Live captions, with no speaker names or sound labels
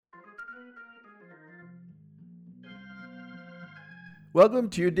Welcome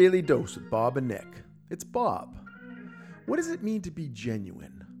to your daily dose with Bob and Nick. It's Bob. What does it mean to be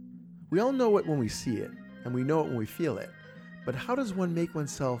genuine? We all know it when we see it, and we know it when we feel it. But how does one make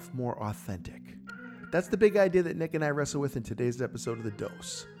oneself more authentic? That's the big idea that Nick and I wrestle with in today's episode of The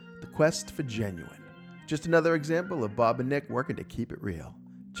Dose, the quest for genuine. Just another example of Bob and Nick working to keep it real.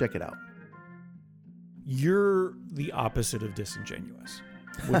 Check it out. You're the opposite of disingenuous,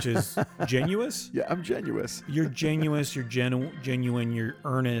 which is genuous. Yeah, I'm genuous. You're genuous, you're genuine, you're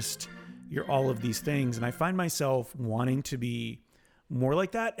earnest, you're all of these things. And I find myself wanting to be more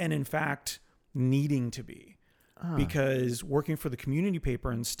like that, and in fact, needing to be. Because working for the community paper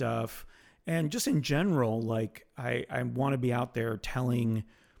and stuff, and just in general, like I want to be out there telling,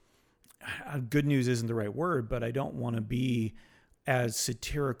 good news isn't the right word, but I don't want to be as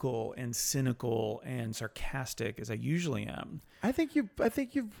satirical and cynical and sarcastic as I usually am. I think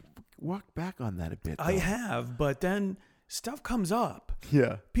you've walked back on that a bit, though. I have, but then stuff comes up.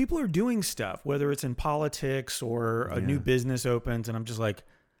 Yeah. People are doing stuff, whether it's in politics or a new business opens, and I'm just like,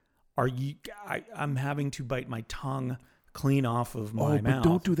 I'm having to bite my tongue clean off of my mouth. But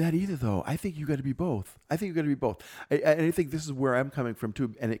don't do that either, though. I think you got to be both. I think I think this is where I'm coming from,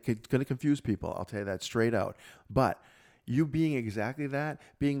 too, and it's going to confuse people. I'll tell you that straight out. But you being exactly that,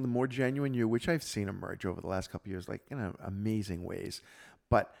 being the more genuine you, which I've seen emerge over the last couple of years, like in amazing ways.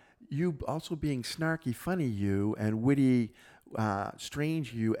 But you also being snarky, funny you, and witty,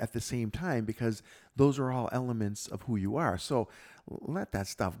 strange you at the same time, because those are all elements of who you are. So let that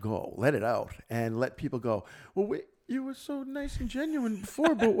stuff go. Let it out. And let people go, well, wait, you were so nice and genuine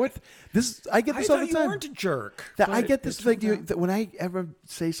before, but what? I get this all the time. You weren't a jerk. I get this that when I ever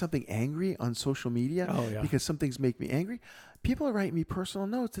say something angry on social media, because some things make me angry, people write me personal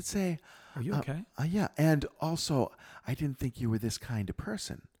notes that say, "Are you okay?" Yeah, and also, I didn't think you were this kind of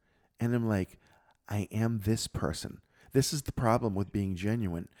person, and I'm like, I am this person. This is the problem with being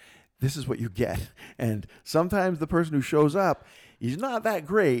genuine. This is what you get. And sometimes the person who shows up, he's not that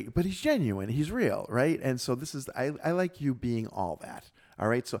great, but he's genuine. He's real, right? And so I like you being all that. All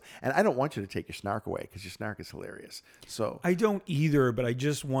right. So, and I don't want you to take your snark away, because your snark is hilarious. So I don't either, but I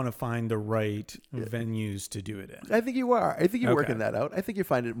just want to find the right venues to do it in. I think you are. I think you're working that out. I think you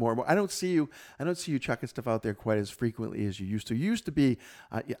find it more and more. I don't see you chucking stuff out there quite as frequently as you used to. You used to be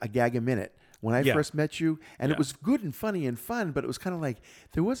a gag a minute when I first met you, and it was good and funny and fun, but it was kind of like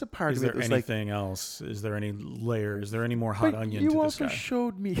there was a part of it that was like. Is there anything else? Is there any layer? Is there any more hot onion to this guy? You also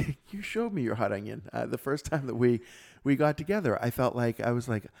showed me your hot onion the first time that we got together. I felt like I was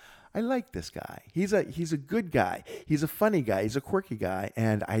like, I like this guy. He's a good guy. He's a funny guy. He's a quirky guy,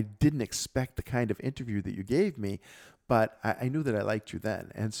 and I didn't expect the kind of interview that you gave me. But I knew that I liked you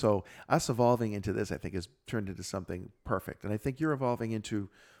then. And so us evolving into this, I think, has turned into something perfect. And I think you're evolving into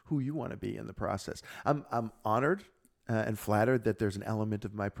who you want to be in the process. I'm honored and flattered that there's an element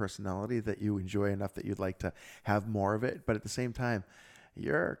of my personality that you enjoy enough that you'd like to have more of it. But at the same time,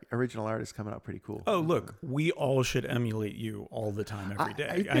 your original art is coming out pretty cool. Oh, look, we all should emulate you all the time, every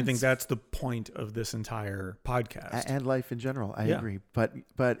day. I think that's the point of this entire podcast. And life in general. I agree. But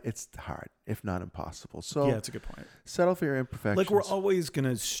it's hard, if not impossible. So yeah, it's a good point. Settle for your imperfections. Like, we're always going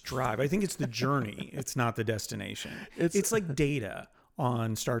to strive. I think it's the journey. It's not the destination. It's like Data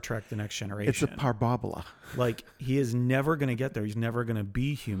on Star Trek: The Next Generation. It's a parabola. Like, he is never going to get there. He's never going to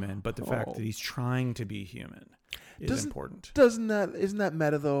be human. But the fact that he's trying to be human is important. Isn't that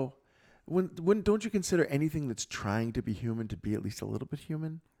meta, though? When don't you consider anything that's trying to be human to be at least a little bit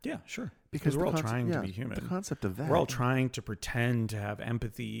human? Yeah, sure. Because we're all trying to be human. The concept of that. We're all trying to pretend to have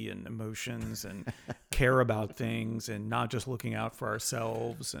empathy and emotions and care about things, and not just looking out for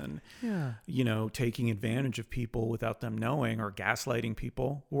ourselves and, taking advantage of people without them knowing, or gaslighting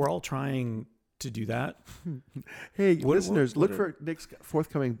people. We're all trying to do that. Hey, listeners, look for Nick's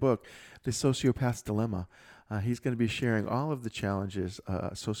forthcoming book, The Sociopath's Dilemma. He's going to be sharing all of the challenges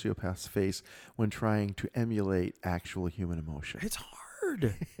sociopaths face when trying to emulate actual human emotion. It's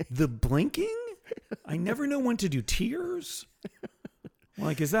hard. The blinking? I never know when to do tears.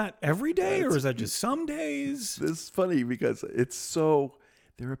 Like, is that every day, or is that just some days? This is funny because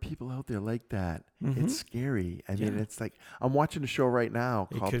there are people out there like that. Mm-hmm. It's scary. I mean, it's like, I'm watching a show right now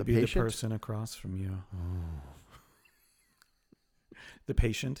called The Patient. It could be the person across from you. Oh. The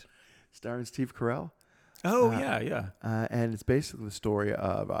Patient. Starring Steve Carell. Oh, yeah. And it's basically the story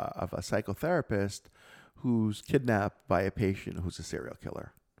of a psychotherapist who's kidnapped by a patient who's a serial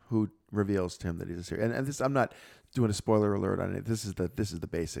killer, who reveals to him that he's a serial. And this, I'm not doing a spoiler alert on it. This is the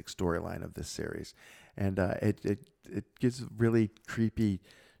basic storyline of this series, and it gives a really creepy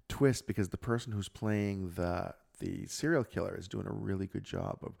twist, because the person who's playing the the serial killer is doing a really good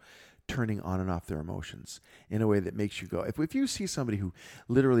job of turning on and off their emotions in a way that makes you go. If you see somebody who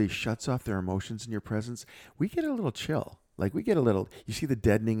literally shuts off their emotions in your presence, we get a little chill. Like we get a little, you see the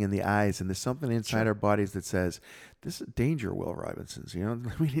deadening in the eyes, and there's something inside our bodies that says, this is danger, Will Robinsons.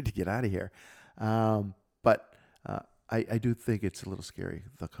 We need to get out of here. But I do think it's a little scary,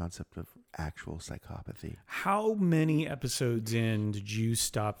 the concept of actual psychopathy. How many episodes in did you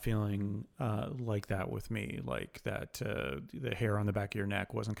stop feeling like that with me? Like that the hair on the back of your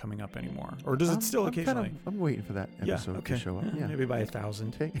neck wasn't coming up anymore? Or does it still occasionally? I'm waiting for that episode to show up. Yeah. Maybe by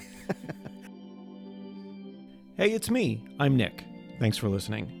 1,000. Okay. Hey, it's me. I'm Nick. Thanks for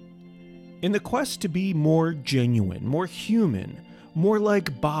listening. In the quest to be more genuine, more human, more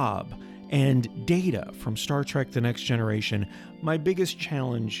like Bob and Data from Star Trek The Next Generation, my biggest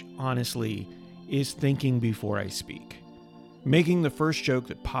challenge, honestly, is thinking before I speak. Making the first joke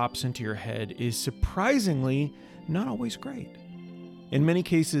that pops into your head is surprisingly not always great. In many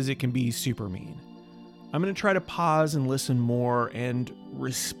cases, it can be super mean. I'm going to try to pause and listen more and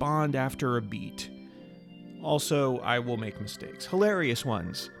respond after a beat. Also, I will make mistakes. Hilarious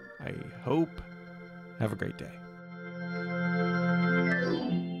ones, I hope. Have a great day.